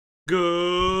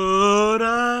Good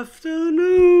afternoon.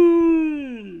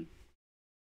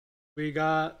 We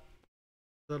got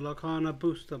the Lorcana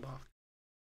booster box,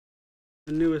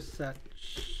 the newest set.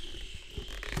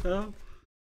 So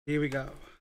here we go.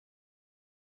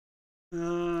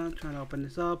 Trying to open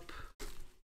this up.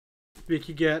 We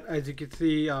could get, as you can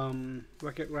see,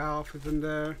 Wreck-It Ralph is in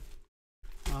there.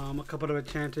 A couple of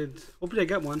enchanted. Hopefully I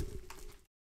get one.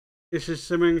 This is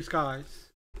Shimmering Skies.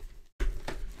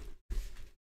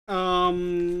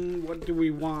 What do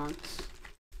we want?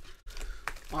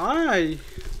 I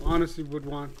honestly would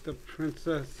want the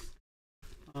princess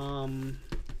from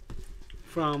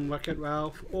Wreck-It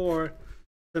Ralph or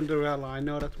Cinderella. I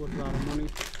know that's worth a lot of money,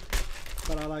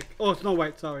 but I like, oh, Snow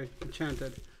White, sorry,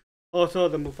 enchanted. Also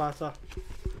the Mufasa.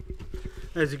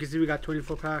 As you can see, we got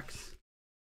 24 packs.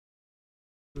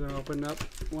 We're gonna open up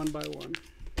one by one.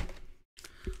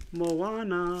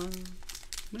 Moana,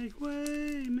 make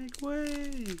way, make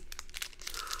way.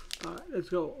 Alright, let's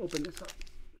go open this up,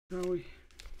 shall we?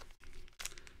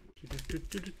 The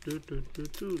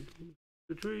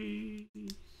trees.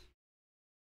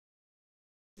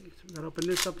 Okay, so we gotta open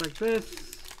this up like this.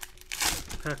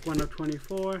 Pack 1 of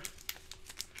 24.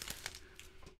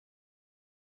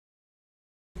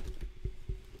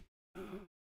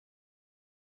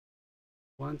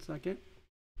 One second.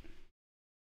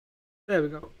 There we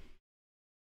go.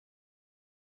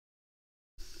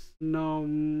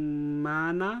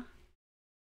 Snowmana,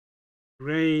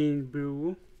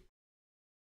 Rainbow,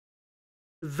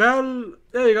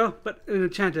 there you go, but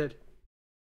enchanted.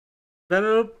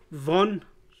 Vanellope Von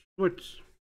Schwartz,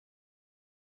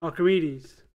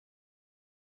 Archimedes,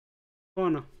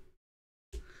 Fauna,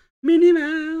 Minnie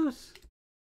Mouse,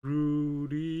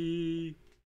 Rudy,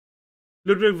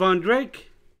 Ludwig von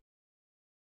Drake,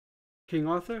 King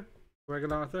Arthur,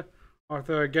 regular Arthur,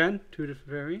 Arthur again, 2 different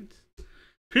variants.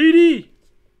 PD,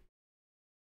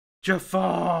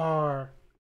 Jafar,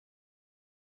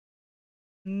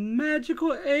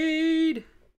 Magical Aid,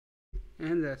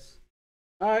 and this.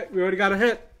 Alright, we already got a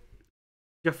hit.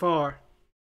 Jafar.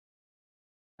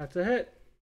 That's a hit.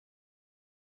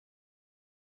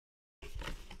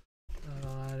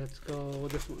 Let's go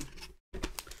with this one.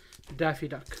 Daffy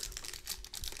Duck.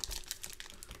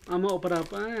 I'm gonna open up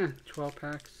 12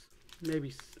 packs.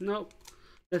 Maybe, nope.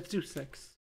 Let's do 6.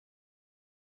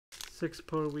 6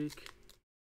 per week.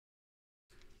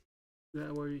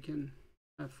 That way we can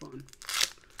have fun.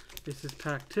 This is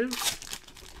pack 2.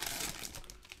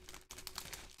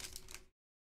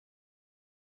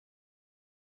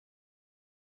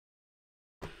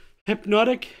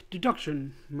 Hypnotic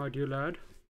Deduction, my dear lad.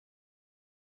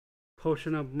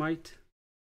 Potion of Might.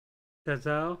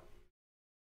 Dazzle.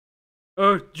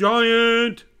 Earth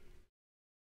Giant.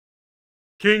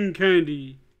 King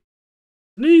Candy.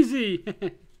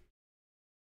 Sneezy.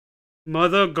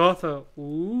 Mother Gotha.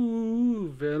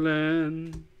 Ooh,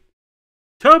 villain.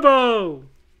 Turbo.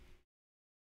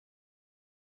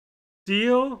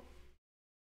 Steel.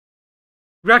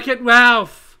 Wreck-It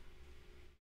Ralph.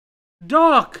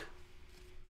 Doc.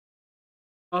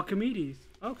 Archimedes.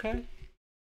 Okay.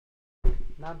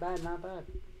 Not bad, not bad.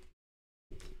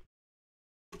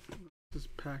 This is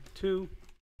pack 2.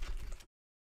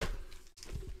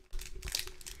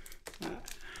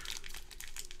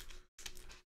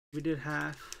 We did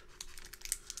half.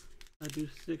 I do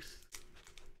 6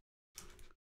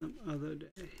 some other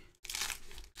day,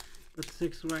 but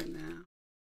 6 right now.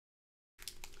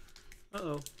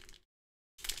 Uh-oh.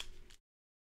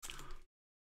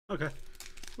 Okay.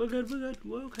 We're good, we're good.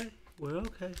 We're okay. We're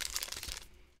okay.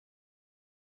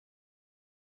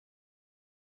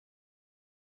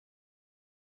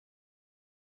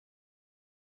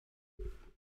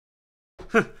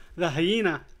 The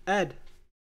hyena, Ed.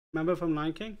 Remember from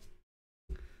Lion King?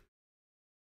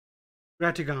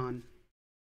 Ratigan.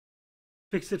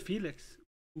 Fix-It Felix.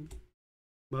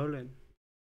 Merlin.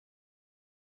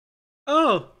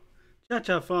 Oh!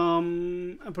 Cha-Cha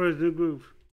from Emperor's New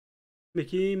Groove.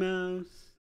 Mickey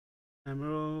Mouse.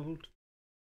 Emerald.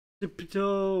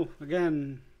 Tiptoe.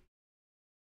 Again.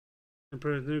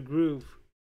 Emperor's New Groove.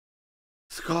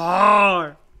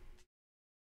 Scar.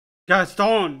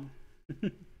 Gaston.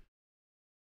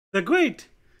 The Great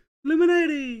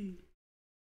Illuminati.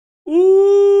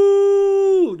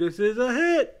 Ooh, this is a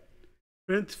hit.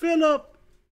 Prince Philip.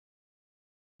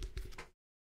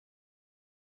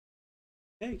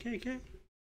 KKK.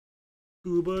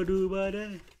 Gooba dooba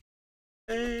day.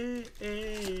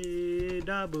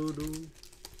 Da boo doo.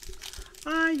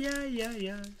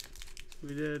 Yeah.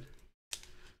 We did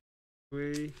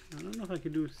 3. I don't know if I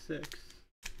can do 6.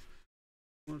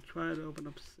 We'll try to open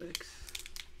up 6.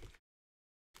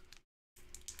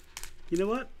 You know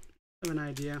what? I have an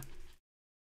idea.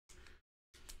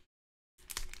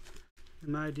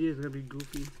 And my idea is gonna be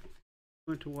goofy. It's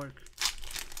going to work.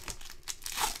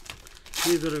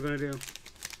 Here's what we're gonna do.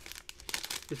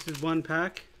 This is one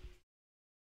pack.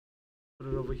 Put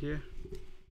it over here.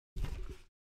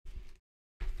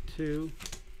 2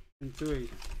 and 3.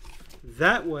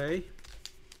 That way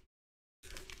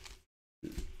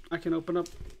I can open up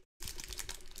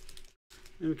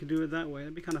and we can do it that way.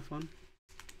 That'd be kind of fun.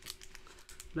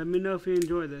 Let me know if you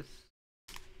enjoy this.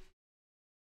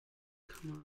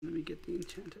 Come on, let me get the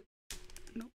enchanted.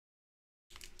 Nope.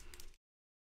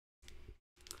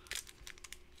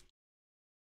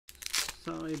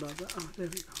 Sorry about that. Oh, there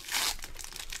we go.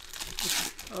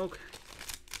 Okay.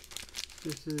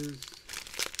 This is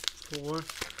 4.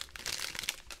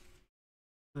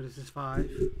 Oh, this is 5.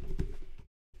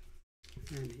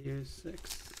 And here's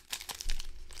 6.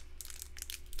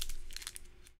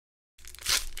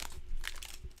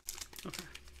 Okay.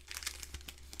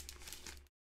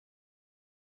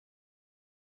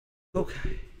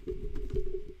 Okay.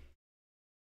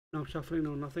 No shuffling,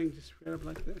 no nothing, just straight up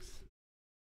like this.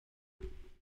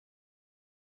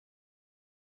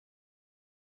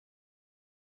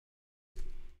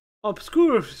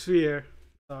 Obscure sphere.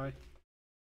 Sorry.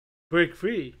 Break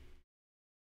free.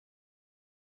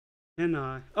 And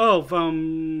I. Oh,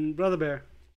 from Brother Bear.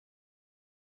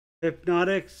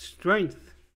 Hypnotic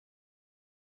strength.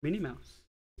 Minnie Mouse.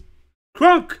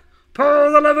 Crunk!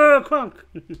 Pull the lever, Crunk!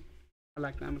 I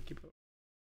like that. I'm gonna keep it.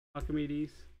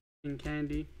 Archimedes. King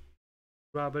Candy.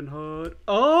 Robin Hood.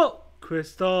 Oh!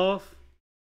 Kristoff.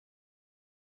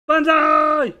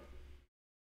 Banzai!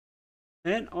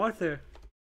 And Arthur.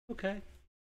 Okay.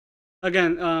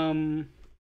 Again,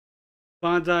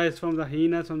 Banzai is from the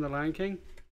hyenas from the Lion King.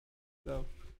 So,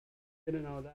 didn't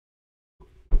know that.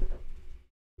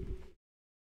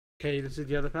 Okay, this is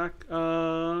the other pack.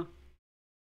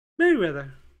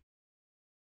 Merryweather.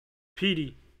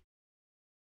 Petey.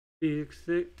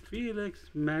 Felix.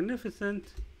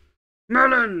 Magnificent.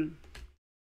 Merlin.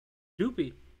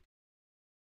 Doopy.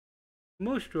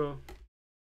 Mostro.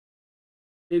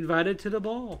 Invited to the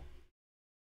ball.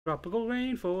 Tropical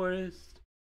rainforest.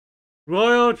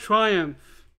 Royal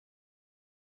Triumph.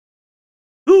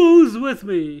 Who's with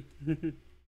me?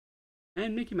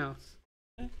 And Mickey Mouse.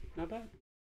 Not bad.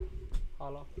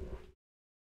 Hollow.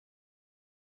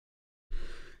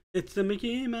 It's the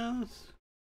Mickey Mouse.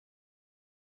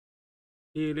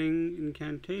 Healing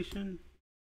incantation.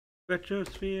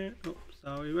 Retrosphere. Oh,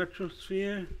 sorry.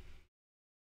 Retrosphere.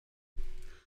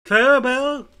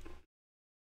 Clarabelle.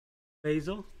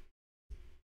 Basil.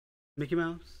 Mickey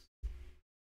Mouse.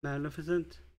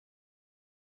 Magnificent.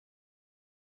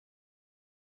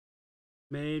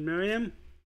 Maid Miriam.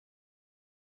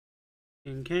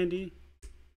 King Candy.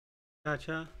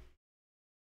 Cha-Cha.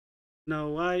 Snow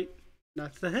White.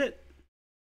 That's the hit.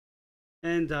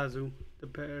 And Zazu, the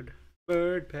bird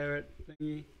parrot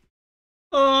thingy.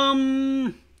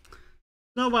 Snow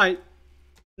White.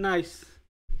 Nice.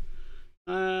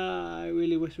 I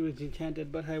really wish it was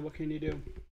enchanted, but hey, what can you do?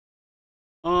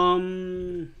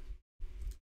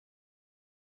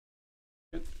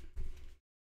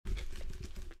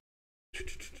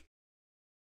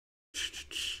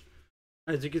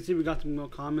 As you can see, we got some more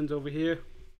commons over here.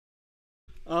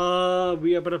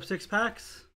 We opened up 6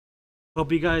 packs.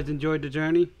 Hope you guys enjoyed the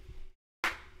journey.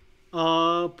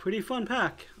 Pretty fun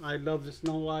pack. I love the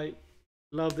Snow White.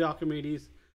 Love the Archimedes.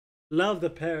 Love the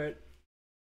parrot.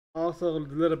 Also,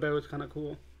 the little bear was kind of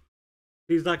cool.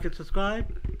 Please like and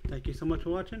subscribe. Thank you so much for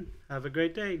watching. Have a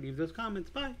great day. Leave those comments.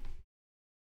 Bye.